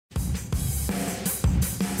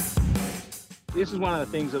This is one of the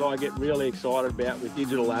things that I get really excited about with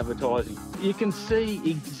digital advertising. You can see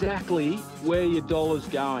exactly where your dollar's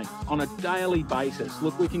going on a daily basis.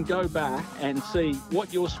 Look, we can go back and see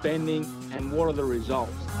what you're spending and what are the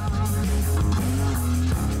results.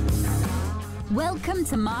 Welcome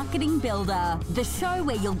to Marketing Builder, the show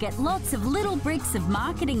where you'll get lots of little bricks of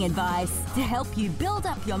marketing advice to help you build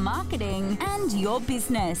up your marketing and your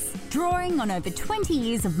business. Drawing on over 20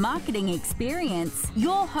 years of marketing experience,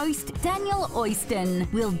 your host Daniel Oyston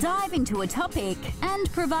will dive into a topic and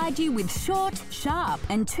provide you with short, sharp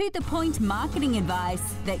and to-the-point marketing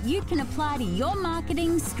advice that you can apply to your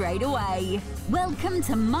marketing straight away. Welcome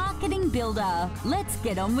to Marketing Builder. Let's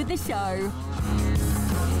get on with the show.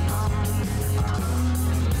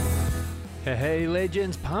 Hey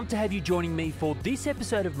legends, pumped to have you joining me for this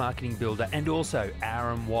episode of Marketing Builder, and also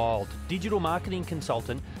Aaron Wild, digital marketing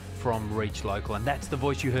consultant from Reach Local, and that's the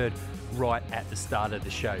voice you heard right at the start of the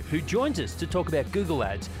show, who joins us to talk about Google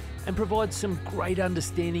Ads and provide some great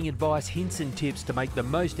understanding advice, hints and tips to make the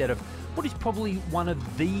most out of what is probably one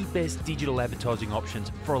of the best digital advertising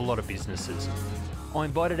options for a lot of businesses. I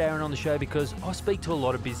invited Aaron on the show because I speak to a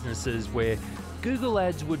lot of businesses where Google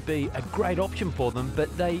Ads would be a great option for them,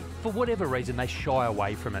 but they, for whatever reason, they shy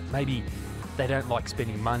away from it. Maybe they don't like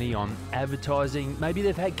spending money on advertising. Maybe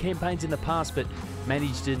they've had campaigns in the past, but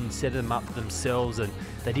managed and set them up themselves and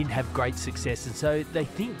they didn't have great success. And so they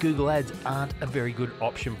think Google Ads aren't a very good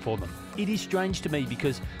option for them. It is strange to me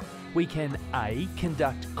because we can A,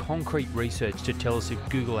 conduct concrete research to tell us if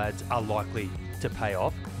Google Ads are likely to pay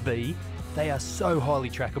off. B, they are so highly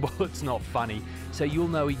trackable, it's not funny. So you'll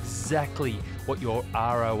know exactly what your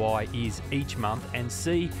ROI is each month. And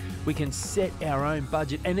C, we can set our own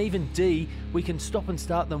budget. And even D, we can stop and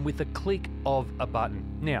start them with a click of a button.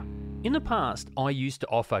 Now, in the past, I used to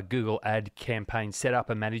offer Google ad campaign setup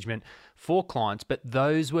and management for clients, but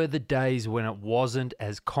those were the days when it wasn't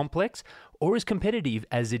as complex or as competitive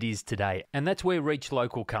as it is today. And that's where Reach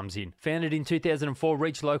Local comes in. Founded in 2004,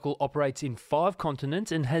 Reach Local operates in 5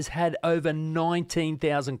 continents and has had over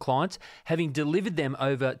 19,000 clients, having delivered them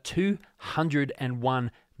over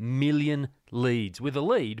 201 million leads, with a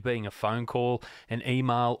lead being a phone call, an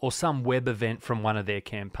email, or some web event from one of their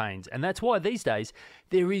campaigns. And that's why these days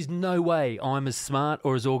there is no way I'm as smart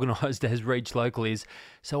or as organised as Reach Local is,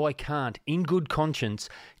 so I can't, in good conscience,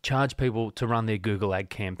 charge people to run their Google ad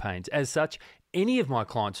campaigns. As such, any of my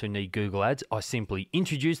clients who need Google Ads, I simply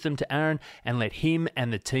introduce them to Aaron and let him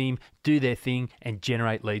and the team do their thing and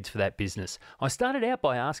generate leads for that business. I started out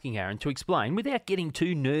by asking Aaron to explain, without getting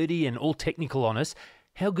too nerdy and all technical on us,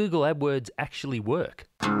 how Google AdWords actually work.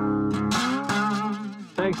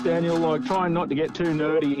 Thanks, Daniel. Like, trying not to get too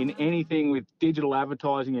nerdy in anything with digital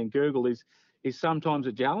advertising and Google is sometimes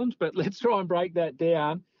a challenge, but let's try and break that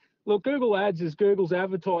down. Look, Google Ads is Google's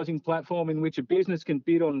advertising platform in which a business can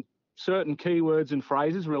bid on certain keywords and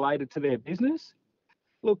phrases related to their business.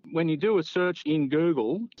 Look, when you do a search in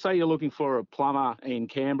Google, say you're looking for a plumber in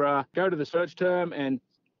Canberra, go to the search term and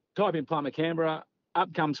type in plumber Canberra.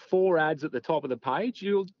 Up comes 4 ads at the top of the page.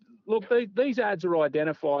 These ads are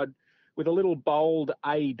identified with a little bold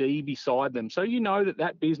AD beside them. So you know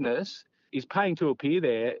that business is paying to appear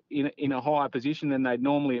there in a higher position than they'd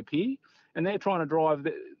normally appear. And they're trying to drive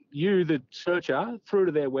you, the searcher, through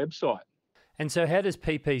to their website. And so how does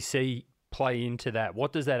PPC play into that?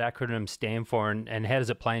 What does that acronym stand for, and how does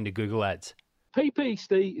it play into Google Ads?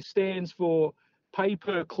 PPC stands for pay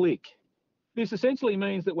per click. This essentially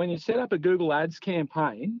means that when you set up a Google Ads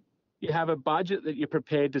campaign, you have a budget that you're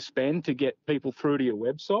prepared to spend to get people through to your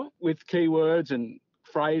website with keywords and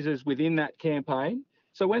phrases within that campaign.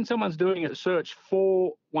 So when someone's doing a search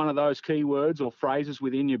for one of those keywords or phrases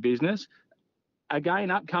within your business,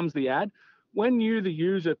 again, up comes the ad. When you, the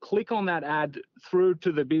user, click on that ad through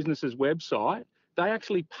to the business's website, they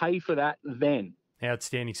actually pay for that then.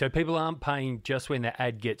 Outstanding. So people aren't paying just when the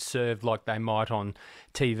ad gets served like they might on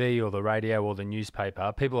TV or the radio or the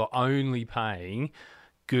newspaper. People are only paying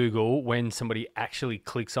Google when somebody actually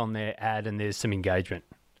clicks on their ad and there's some engagement.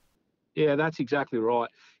 Yeah, that's exactly right.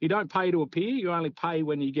 You don't pay to appear. You only pay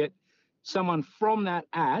when you get someone from that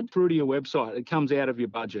ad through to your website. It comes out of your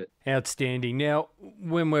budget. Outstanding. Now,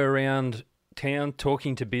 when we're around town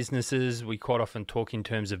talking to businesses, we quite often talk in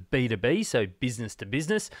terms of B2B, so business to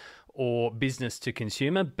business, or business to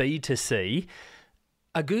consumer, B2C.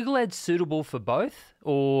 Are Google Ads suitable for both,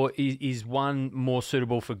 or is one more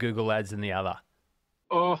suitable for Google Ads than the other?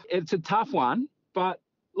 Oh, it's a tough one, but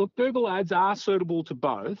look, Google Ads are suitable to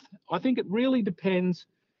both. I think it really depends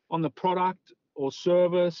on the product or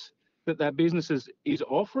service that business is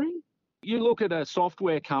offering. You look at a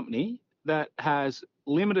software company that has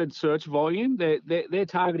limited search volume. They're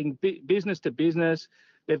targeting business to business.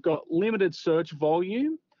 They've got limited search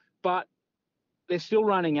volume, but they're still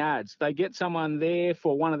running ads. They get someone there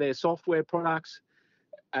for one of their software products.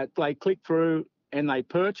 They click through and they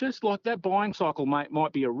purchase. Like, that buying cycle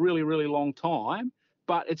might be a really, really long time,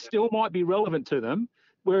 but it still might be relevant to them.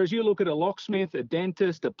 Whereas you look at a locksmith, a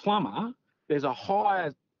dentist, a plumber, there's a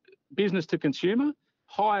higher business to consumer,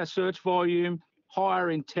 higher search volume,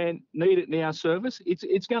 higher intent, need it now service.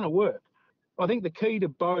 It's going to work. I think the key to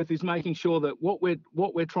both is making sure that what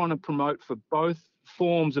we're trying to promote for both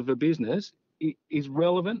forms of a business is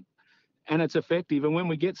relevant and it's effective. And when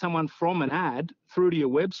we get someone from an ad through to your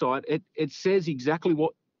website, it says exactly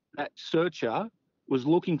what that searcher was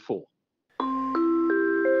looking for.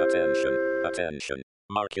 Attention,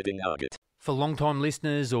 marketing nugget. For long-time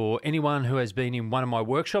listeners or anyone who has been in one of my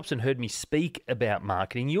workshops and heard me speak about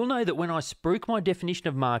marketing, you'll know that when I spruik my definition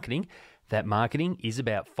of marketing, that marketing is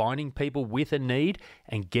about finding people with a need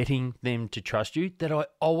and getting them to trust you, that I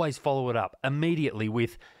always follow it up immediately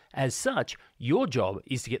with, as such, your job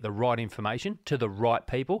is to get the right information to the right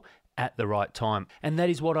people at the right time. And that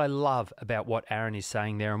is what I love about what Aaron is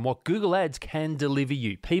saying there and what Google Ads can deliver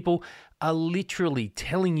you. People are literally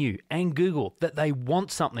telling you and Google that they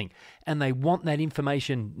want something and they want that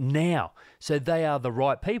information now. So they are the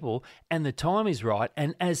right people and the time is right.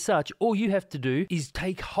 And as such, all you have to do is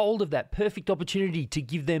take hold of that perfect opportunity to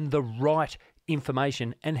give them the right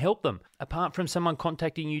information and help them. Apart from someone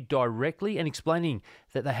contacting you directly and explaining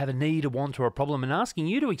that they have a need, a want, or a problem and asking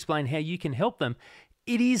you to explain how you can help them,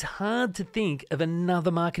 it is hard to think of another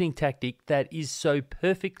marketing tactic that is so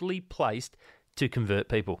perfectly placed to convert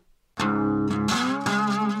people.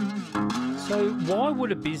 So why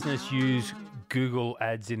would a business use Google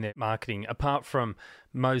Ads in their marketing, apart from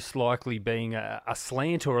most likely being a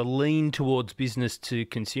slant or a lean towards business to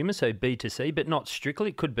consumer, so B2C, but not strictly,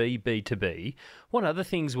 it could be B2B. What other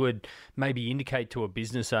things would maybe indicate to a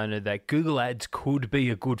business owner that Google Ads could be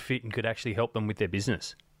a good fit and could actually help them with their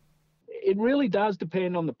business? It really does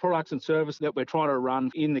depend on the products and service that we're trying to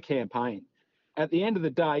run in the campaign. At the end of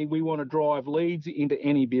the day, we want to drive leads into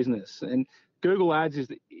any business, and Google Ads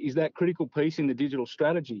is that critical piece in the digital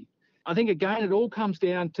strategy. I think, again, it all comes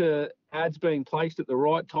down to ads being placed at the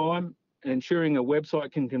right time, ensuring a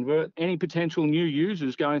website can convert any potential new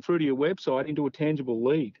users going through to your website into a tangible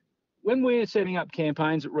lead. When we're setting up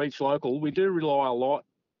campaigns at Reach Local, we do rely a lot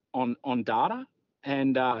on data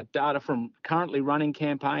and data from currently running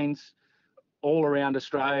campaigns all around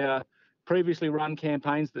Australia, previously run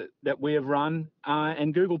campaigns that we have run,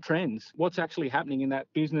 and Google Trends. What's actually happening in that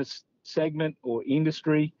business segment or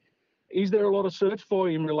industry? Is there a lot of search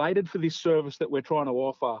volume related for this service that we're trying to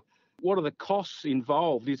offer? What are the costs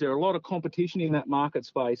involved? Is there a lot of competition in that market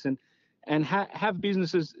space? And have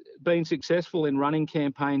businesses been successful in running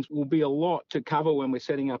campaigns will be a lot to cover when we're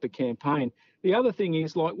setting up a campaign. The other thing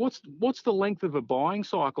is, like, what's the length of a buying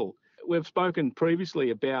cycle? We've spoken previously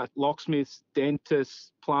about locksmiths,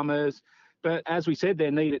 dentists, plumbers, but as we said,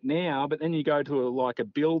 they need it now. But then you go to a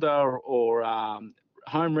builder or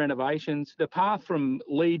home renovations, the path from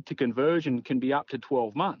lead to conversion can be up to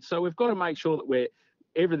 12 months. So we've got to make sure that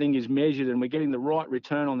everything is measured and we're getting the right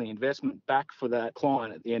return on the investment back for that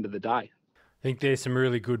client at the end of the day. I think there's some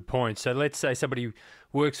really good points. So let's say somebody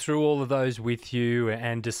works through all of those with you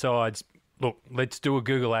and decides, look, let's do a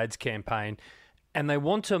Google Ads campaign, and they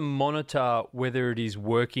want to monitor whether it is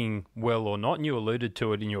working well or not. And you alluded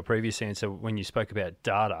to it in your previous answer when you spoke about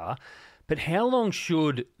data. But how long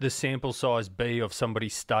should the sample size be of somebody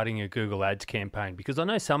starting a Google Ads campaign? Because I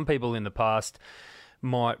know some people in the past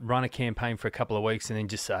might run a campaign for a couple of weeks and then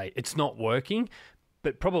just say, it's not working,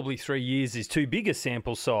 but probably 3 years is too big a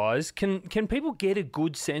sample size. Can people get a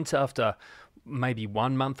good sense after maybe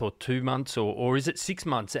 1 month or 2 months, or is it 6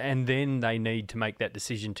 months and then they need to make that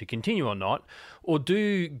decision to continue or not? Or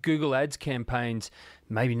do Google Ads campaigns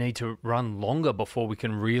maybe need to run longer before we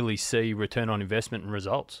can really see return on investment and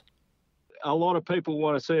results? A lot of people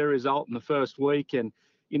want to see a result in the first week, and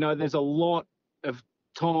there's a lot of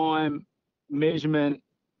time, measurement,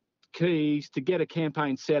 keys to get a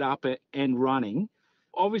campaign set up and running.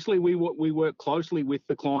 Obviously, we work closely with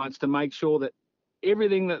the clients to make sure that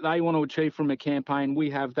everything that they want to achieve from a campaign, we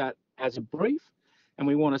have that as a brief, and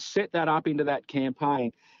we want to set that up into that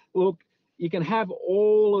campaign. Look, you can have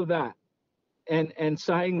all of that, and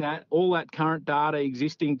saying that, all that current data,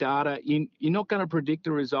 existing data, you're not going to predict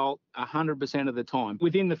a result 100% of the time,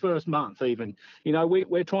 within the first month even.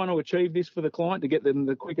 We're trying to achieve this for the client to get them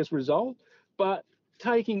the quickest result, but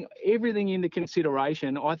taking everything into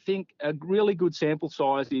consideration, I think a really good sample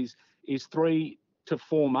size is 3 to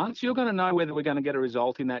 4 months. You're going to know whether we're going to get a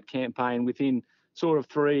result in that campaign within sort of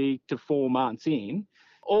 3 to 4 months in.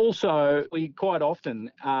 Also, we quite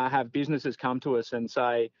often have businesses come to us and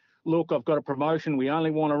say, look, I've got a promotion. We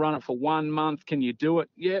only want to run it for 1 month. Can you do it?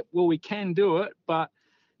 Yeah, well, we can do it, but,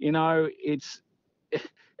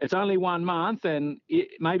 it's only 1 month, and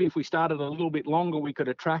maybe if we started a little bit longer, we could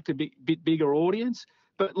attract a bit bigger audience.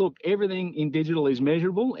 But look, everything in digital is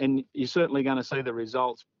measurable, and you're certainly going to see the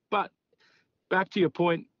results. But back to your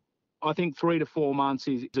point, I think 3 to 4 months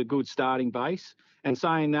is a good starting base. And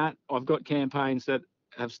saying that, I've got campaigns that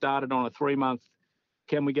have started on a 3-month.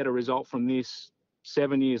 Can we get a result from this?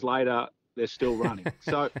 7 years later, they're still running.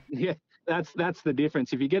 So yeah, that's the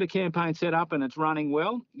difference. If you get a campaign set up and it's running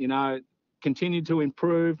well, continue to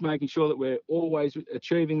improve, making sure that we're always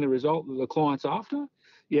achieving the result that the client's after.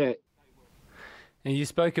 Yeah. And you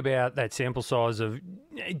spoke about that sample size of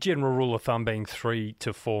general rule of thumb being 3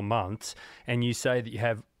 to 4 months, and you say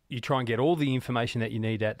that you try and get all the information that you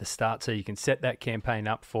need at the start so you can set that campaign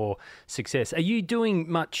up for success. Are you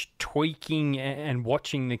doing much tweaking and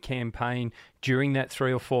watching the campaign during that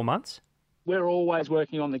 3 or 4 months? We're always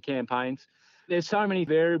working on the campaigns. There's so many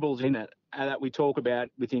variables in it that we talk about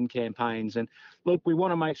within campaigns. And look, we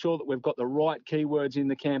want to make sure that we've got the right keywords in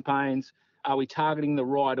the campaigns. Are we targeting the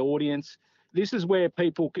right audience? This is where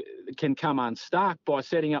people can come unstuck by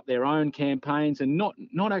setting up their own campaigns and not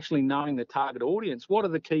actually knowing the target audience. What are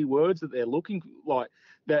the keywords that they're looking like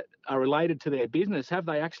that are related to their business? Have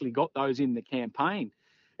they actually got those in the campaign?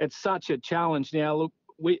 It's such a challenge. Now, look,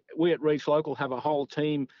 we at Reach Local have a whole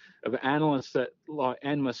team of analysts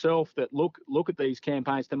and myself that look at these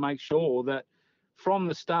campaigns to make sure that from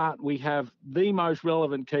the start we have the most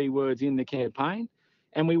relevant keywords in the campaign.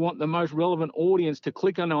 And we want the most relevant audience to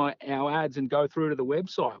click on our ads and go through to the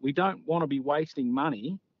website. We don't want to be wasting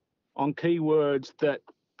money on keywords that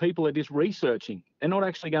people are just researching. They're not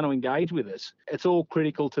actually going to engage with us. It's all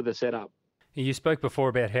critical to the setup. You spoke before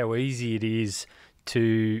about how easy it is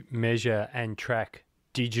to measure and track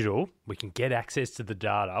digital. We can get access to the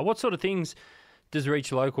data. What sort of things does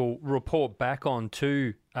Reach Local report back on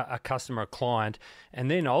to a customer, a client?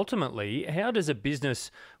 And then ultimately, how does a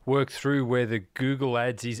business work through where the Google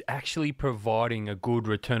Ads is actually providing a good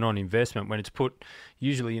return on investment when it's put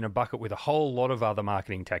usually in a bucket with a whole lot of other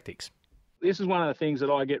marketing tactics? This is one of the things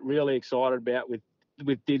that I get really excited about with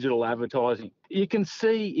digital advertising. You can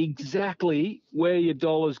see exactly where your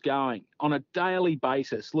dollar's going on a daily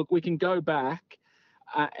basis. Look, we can go back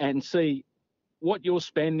and see what you're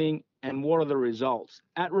spending and what are the results.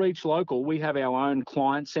 At Reach Local, we have our own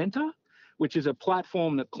client centre, which is a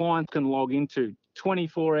platform that clients can log into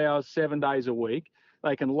 24 hours, 7 days a week.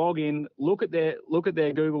 They can log in, look at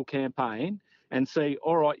their Google campaign and see,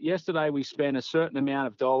 all right, yesterday we spent a certain amount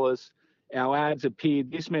of dollars. Our ads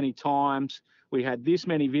appeared this many times. We had this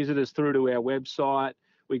many visitors through to our website.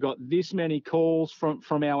 We got this many calls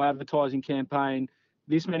from our advertising campaign,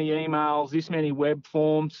 this many emails, this many web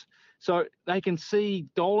forms. So they can see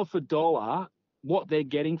dollar for dollar what they're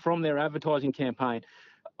getting from their advertising campaign.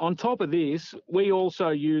 On top of this, we also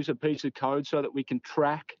use a piece of code so that we can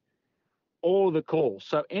track all of the calls.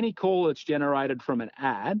 So any call that's generated from an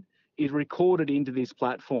ad is recorded into this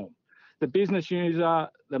platform. The business user,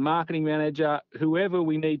 the marketing manager, whoever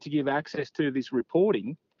we need to give access to this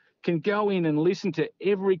reporting can go in and listen to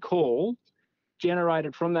every call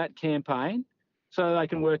generated from that campaign so they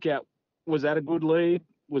can work out, was that a good lead?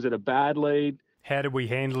 Was it a bad lead? How did we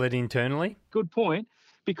handle it internally? Good point,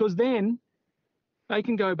 because then they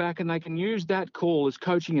can go back and they can use that call as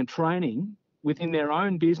coaching and training within their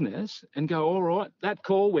own business and go, all right, that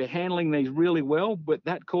call, we're handling these really well, but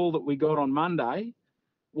that call that we got on Monday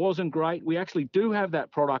wasn't great. We actually do have that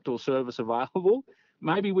product or service available.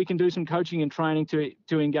 Maybe we can do some coaching and training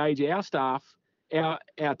to engage our staff, our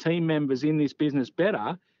team members in this business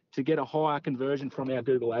better to get a higher conversion from our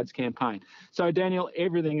Google Ads campaign. So, Daniel,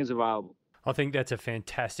 everything is available. I think that's a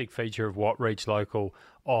fantastic feature of what Reach Local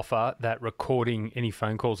offer, that recording any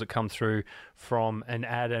phone calls that come through from an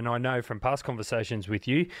ad. And I know from past conversations with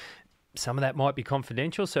you, some of that might be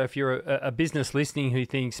confidential. So if you're a business listening who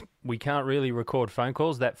thinks we can't really record phone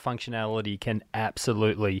calls, that functionality can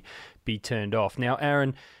absolutely be turned off. Now,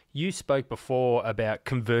 Aaron, you spoke before about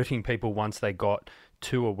converting people once they got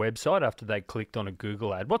to a website after they clicked on a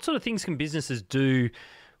Google ad. What sort of things can businesses do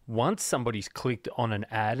once somebody's clicked on an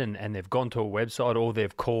ad and they've gone to a website or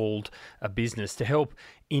they've called a business to help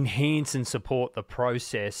enhance and support the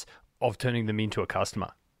process of turning them into a customer?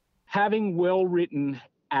 Having well-written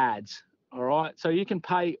ads, all right? So you can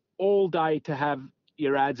pay all day to have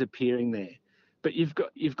your ads appearing there, but you've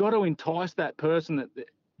got to entice that person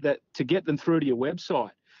that to get them through to your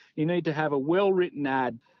website. You need to have a well-written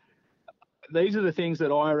ad. these are the things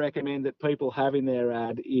that I recommend that people have in their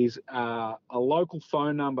ad is a local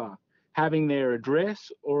phone number, having their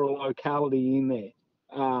address or a locality in there.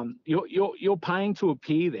 You're paying to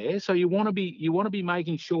appear there, so you want to be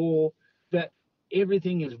making sure that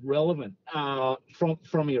everything is relevant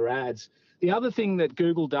from your ads. The other thing that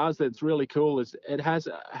Google does that's really cool is it has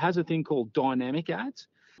a thing called dynamic ads.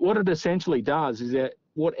 What it essentially does is that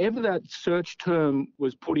whatever that search term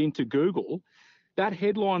was put into Google, that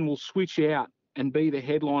headline will switch out and be the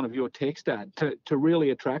headline of your text ad to really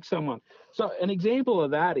attract someone. So an example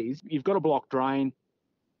of that is you've got a block drain.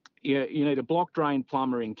 You need a block drain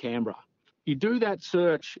plumber in Canberra. You do that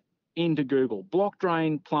search into Google, block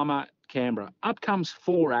drain plumber Canberra. Up comes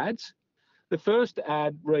 4 ads. The first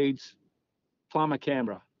ad reads plumber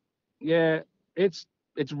Canberra. Yeah, it's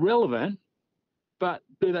relevant, but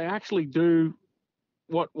do they actually do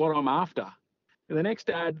what I'm after?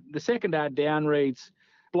 The second ad down reads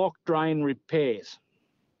block drain repairs.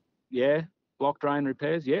 Yeah, block drain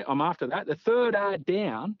repairs. Yeah, I'm after that. The third ad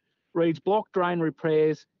down reads block drain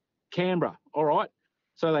repairs Canberra. All right.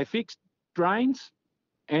 So they fixed drains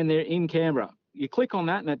and they're in Canberra. You click on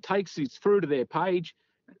that and it takes you through to their page.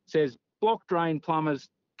 It says block drain plumbers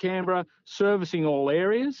Canberra, servicing all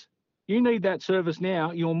areas. You need that service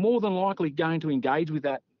now. You're more than likely going to engage with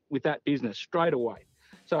that business straight away.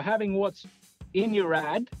 So having what's in your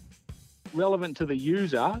ad relevant to the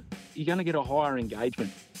user, you're going to get a higher engagement.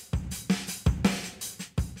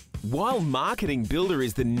 While Marketing Builder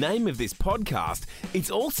is the name of this podcast, it's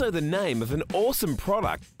also the name of an awesome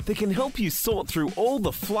product that can help you sort through all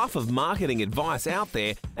the fluff of marketing advice out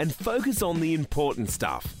there and focus on the important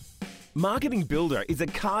stuff. Marketing Builder is a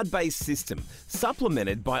card-based system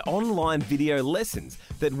supplemented by online video lessons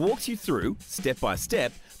that walks you through, step by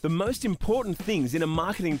step, the most important things in a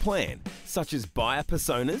marketing plan, such as buyer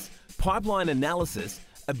personas, pipeline analysis,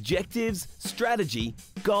 objectives, strategy,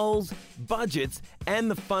 goals, budgets,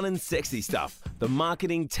 and the fun and sexy stuff, the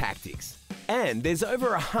marketing tactics. And there's over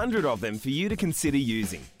 100 of them for you to consider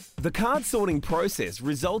using. The card sorting process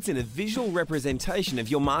results in a visual representation of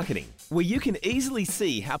your marketing, where you can easily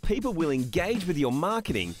see how people will engage with your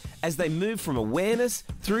marketing as they move from awareness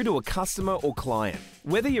through to a customer or client.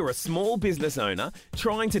 Whether you're a small business owner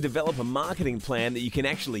trying to develop a marketing plan that you can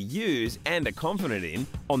actually use and are confident in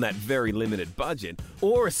on that very limited budget,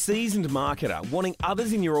 or a seasoned marketer wanting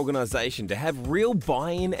others in your organization to have real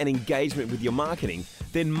buy-in and engagement with your marketing,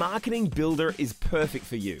 then Marketing Builder is perfect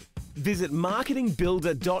for you. Visit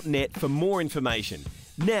marketingbuilder.net for more information.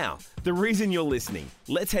 Now, the reason you're listening.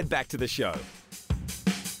 Let's head back to the show.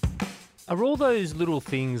 Are all those little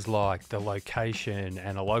things like the location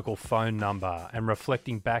and a local phone number and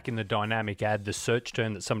reflecting back in the dynamic ad, the search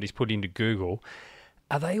term that somebody's put into Google,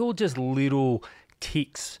 are they all just little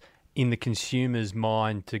ticks in the consumer's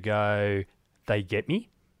mind to go, they get me?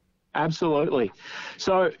 Absolutely.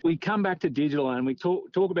 So we come back to digital and we talk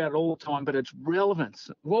about it all the time, but it's relevance.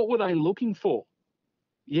 What were they looking for?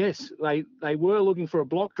 Yes, they were looking for a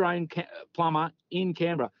block drain plumber in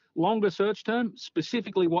Canberra. Longer search term,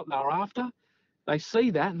 specifically what they're after. They see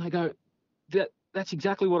that and they go, that's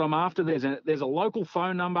exactly what I'm after. There's a local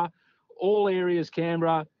phone number, all areas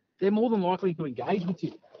Canberra. They're more than likely to engage with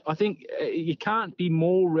you. I think you can't be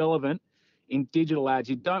more relevant in digital ads.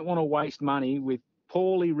 You don't want to waste money with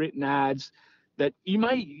poorly written ads that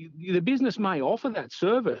the business may offer that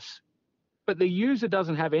service, but the user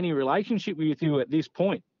doesn't have any relationship with you at this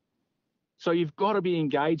point. So you've got to be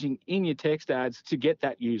engaging in your text ads to get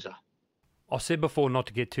that user. I said before not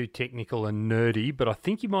to get too technical and nerdy, but I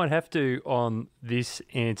think you might have to on this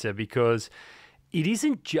answer, because it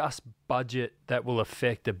isn't just budget that will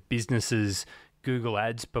affect a business's Google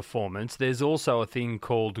Ads performance. There's also a thing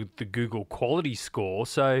called the Google Quality Score.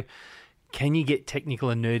 So can you get technical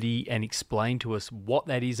and nerdy and explain to us what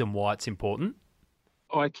that is and why it's important?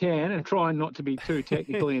 I can, and try not to be too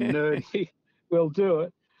technical and nerdy. We'll do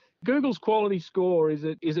it. Google's quality score is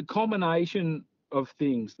a combination of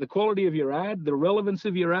things: the quality of your ad, the relevance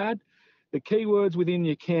of your ad, the keywords within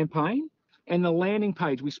your campaign, and the landing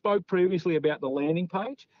page. We spoke previously about the landing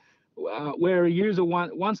page, where a user,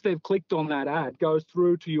 once they've clicked on that ad, goes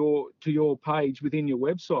through to your page within your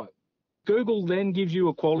website. Google then gives you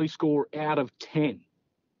a quality score out of 10.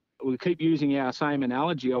 We keep using our same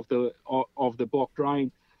analogy of the block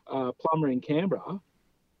drain plumber in Canberra,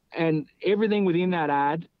 and everything within that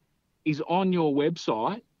ad is on your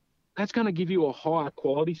website. That's going to give you a higher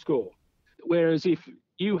quality score. Whereas if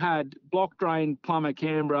you had block drain plumber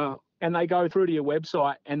Canberra and they go through to your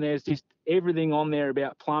website and there's just everything on there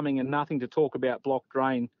about plumbing and nothing to talk about block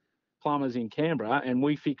drain plumbers in Canberra, and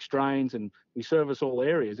we fix drains and we service all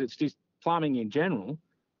areas, it's just plumbing in general,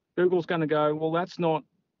 Google's going to go, well, that's not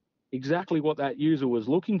exactly what that user was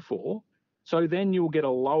looking for. So then you'll get a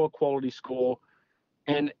lower quality score.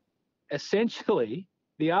 And essentially,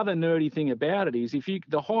 the other nerdy thing about it is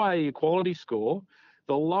the higher your quality score,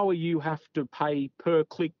 the lower you have to pay per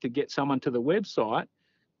click to get someone to the website,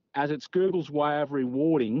 as it's Google's way of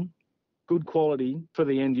rewarding good quality for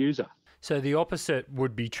the end user. So the opposite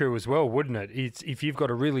would be true as well, wouldn't it? It's if you've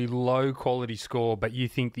got a really low quality score, but you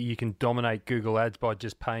think that you can dominate Google Ads by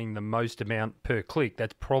just paying the most amount per click,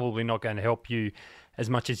 that's probably not going to help you as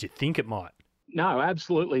much as you think it might. No,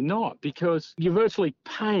 absolutely not, because you're virtually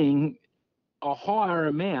paying a higher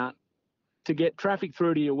amount to get traffic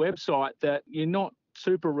through to your website that you're not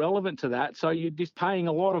super relevant to that. So you're just paying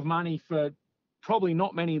a lot of money for probably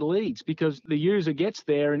not many leads, because the user gets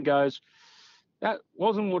there and goes, that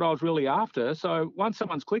wasn't what I was really after. So once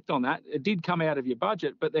someone's clicked on that, it did come out of your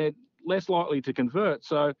budget, but they're less likely to convert.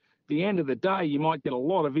 So at the end of the day, you might get a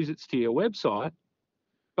lot of visits to your website,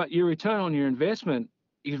 but your return on your investment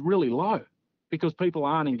is really low because people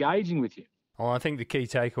aren't engaging with you. Well, I think the key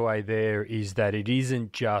takeaway there is that it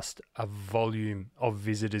isn't just a volume of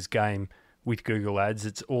visitors game with Google Ads.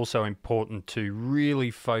 It's also important to really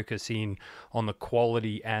focus in on the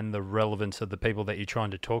quality and the relevance of the people that you're trying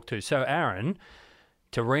to talk to. So, Aaron,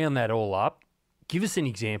 to round that all up, give us an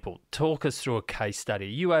example. Talk us through a case study. Are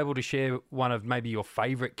you able to share one of maybe your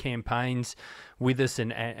favourite campaigns with us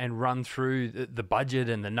and run through the budget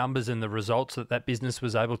and the numbers and the results that business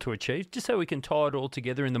was able to achieve, just so we can tie it all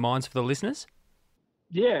together in the minds of the listeners?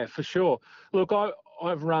 Yeah, for sure. Look,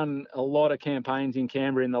 I've run a lot of campaigns in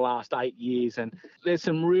Canberra in the last 8 years, and there's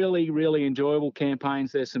some really, really enjoyable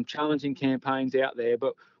campaigns. There's some challenging campaigns out there,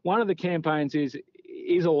 but one of the campaigns is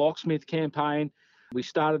a locksmith campaign. We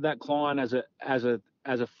started that client as a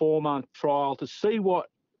 4-month trial to see what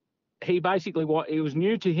it was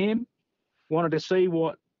new to him, wanted to see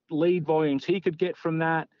what lead volumes he could get from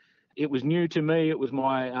that. It was new to me. It was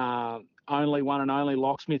my only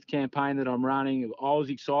locksmith campaign that I'm running. I was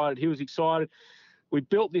excited. He was excited. We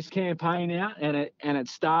built this campaign out, and it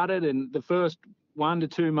started. And the first 1 to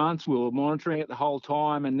 2 months, we were monitoring it the whole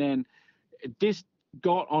time, and then it just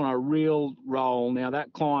got on a real roll. Now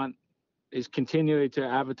that client is continuing to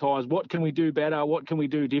advertise. What can we do better? What can we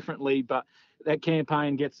do differently? But that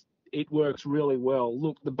campaign works really well.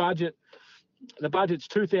 Look, the budget's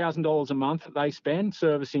 $2,000 a month that they spend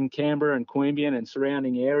servicing Canberra and Queanbeyan and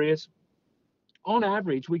surrounding areas. On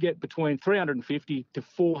average, we get between 350 to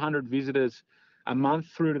 400 visitors a month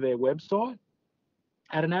through to their website.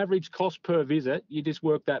 At an average cost per visit, you just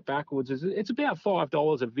work that backwards. It's about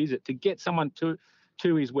 $5 a visit to get someone to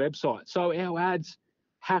his website. So our ads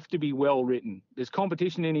have to be well written. There's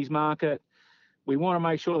competition in his market. We want to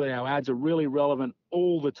make sure that our ads are really relevant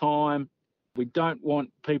all the time. We don't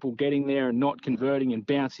want people getting there and not converting and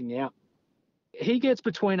bouncing out. He gets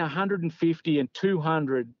between 150 and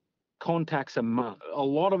 200 contacts a month. A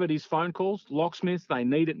lot of it is phone calls. Locksmiths, they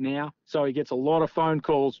need it now. So he gets a lot of phone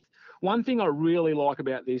calls. One thing I really like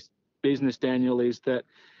about this business, Daniel, is that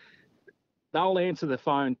they'll answer the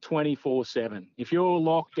phone 24/7. If you're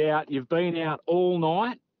locked out, you've been out all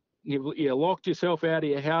night, you locked yourself out of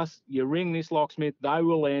your house, you ring this locksmith, they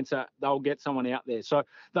will answer, they'll get someone out there. So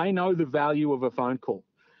they know the value of a phone call.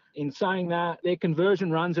 In saying that, their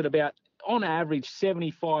conversion runs at about, on average,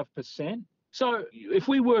 75%. So if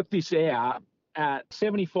we work this out at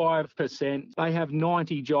 75%, they have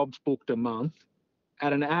 90 jobs booked a month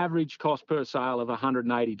at an average cost per sale of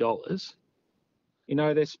 $180.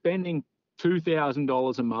 They're spending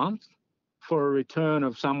 $2,000 a month for a return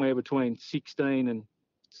of somewhere between $16,000 and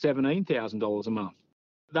 $17,000 a month.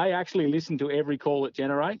 They actually listen to every call it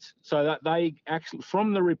generates, so that they actually,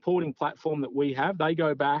 from the reporting platform that we have, they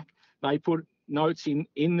go back, they put notes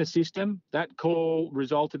in the system. That call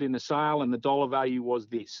resulted in a sale and the dollar value was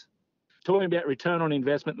this. Talking about return on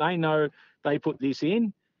investment, they know they put this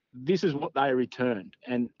in, this is what they returned,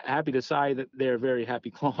 and happy to say that they're a very happy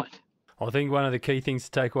client. I think one of the key things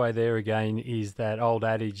to take away there again is that old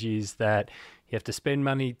adage is that you have to spend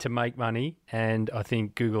money to make money, and I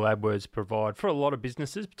think Google AdWords provide, for a lot of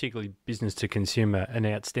businesses, particularly business to consumer, an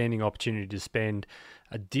outstanding opportunity to spend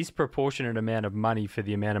a disproportionate amount of money for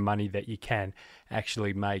the amount of money that you can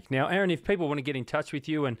actually make. Now, Aaron, if people want to get in touch with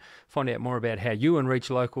you and find out more about how you and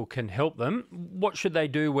Reach Local can help them, what should they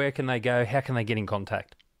do? Where can they go? How can they get in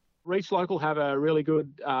contact? Reach Local have a really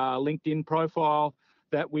good LinkedIn profile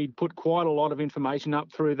that we put quite a lot of information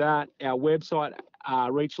up through that. Our website,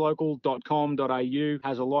 reachlocal.com.au,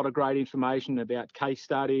 has a lot of great information about case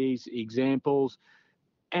studies, examples,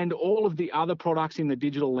 and all of the other products in the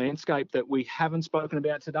digital landscape that we haven't spoken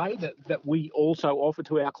about today that we also offer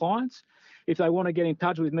to our clients. If they want to get in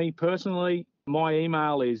touch with me personally, my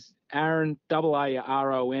email is Aaron,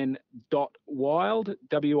 AARON .wild,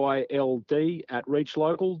 WILD, at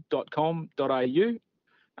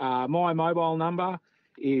reachlocal.com.au. My mobile number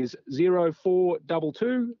is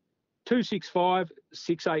 0422 265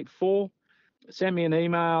 684. Send me an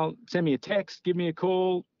email, send me a text, give me a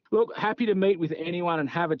call. Look, happy to meet with anyone and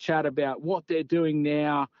have a chat about what they're doing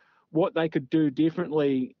now, what they could do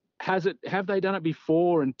differently. Have they done it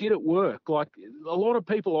before and did it work? Like, a lot of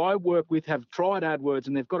people I work with have tried AdWords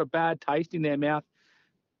and they've got a bad taste in their mouth.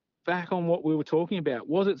 Back on what we were talking about,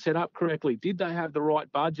 was it set up correctly? Did they have the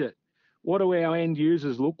right budget? What do our end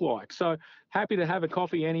users look like? So happy to have a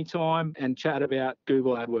coffee anytime and chat about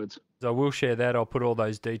Google AdWords. I will share that. I'll put all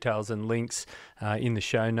those details and links in the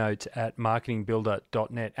show notes at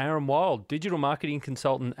marketingbuilder.net. Aaron Wild, digital marketing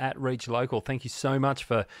consultant at Reach Local. Thank you so much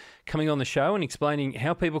for coming on the show and explaining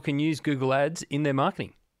how people can use Google Ads in their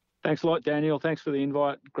marketing. Thanks a lot, Daniel. Thanks for the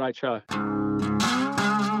invite. Great show.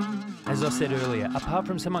 As I said earlier, apart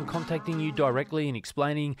from someone contacting you directly and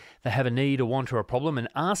explaining they have a need, a want, or a problem and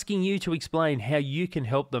asking you to explain how you can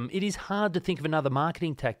help them, it is hard to think of another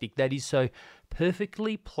marketing tactic that is so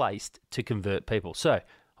perfectly placed to convert people. So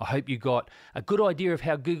I hope you got a good idea of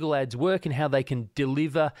how Google Ads work and how they can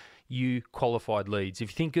deliver you qualified leads.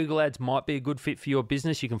 If you think Google Ads might be a good fit for your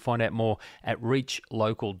business, you can find out more at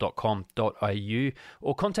reachlocal.com.au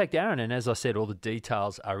or contact Aaron. And as I said, all the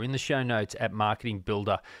details are in the show notes at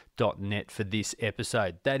marketingbuilder.net for this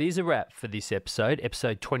episode. That is a wrap for this episode,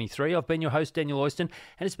 episode 23. I've been your host, Daniel Oyston,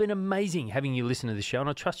 and it's been amazing having you listen to the show, and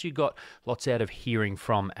I trust you got lots out of hearing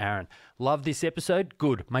from Aaron. Love this episode?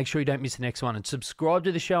 Good. Make sure you don't miss the next one and subscribe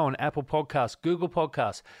to the show on Apple Podcasts, Google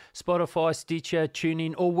Podcasts, Spotify, Stitcher,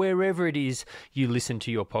 TuneIn, or wherever it is you listen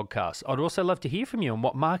to your podcast. I'd also love to hear from you on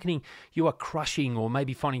what marketing you are crushing or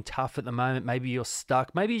maybe finding tough at the moment. Maybe you're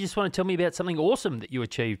stuck. Maybe you just want to tell me about something awesome that you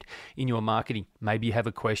achieved in your marketing. Maybe you have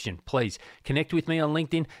a question. Please connect with me on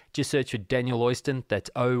LinkedIn. Just search for Daniel Oyston,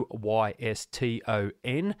 that's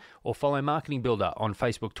Oyston, or follow Marketing Builder on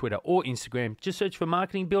Facebook, Twitter, or Instagram. Just search for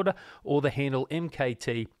Marketing Builder or the handle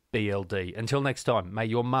MKTBLD. Until next time, may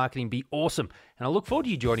your marketing be awesome, and I look forward to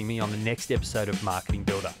you joining me on the next episode of Marketing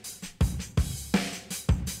Builder.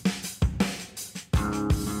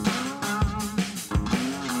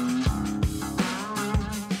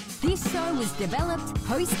 This show was developed,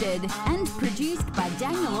 hosted, and produced by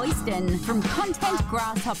Daniel Oyston from Content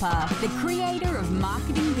Grasshopper, the creator of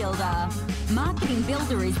Marketing Builder. Marketing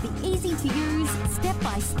Builder is the easy-to-use,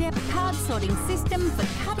 step-by-step card sorting system for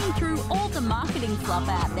cutting through all the marketing fluff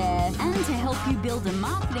out there and to help you build a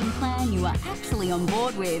marketing plan you are actually on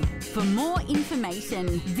board with. For more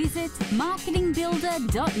information, visit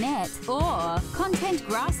marketingbuilder.net or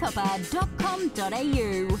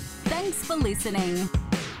contentgrasshopper.com.au. Thanks for listening.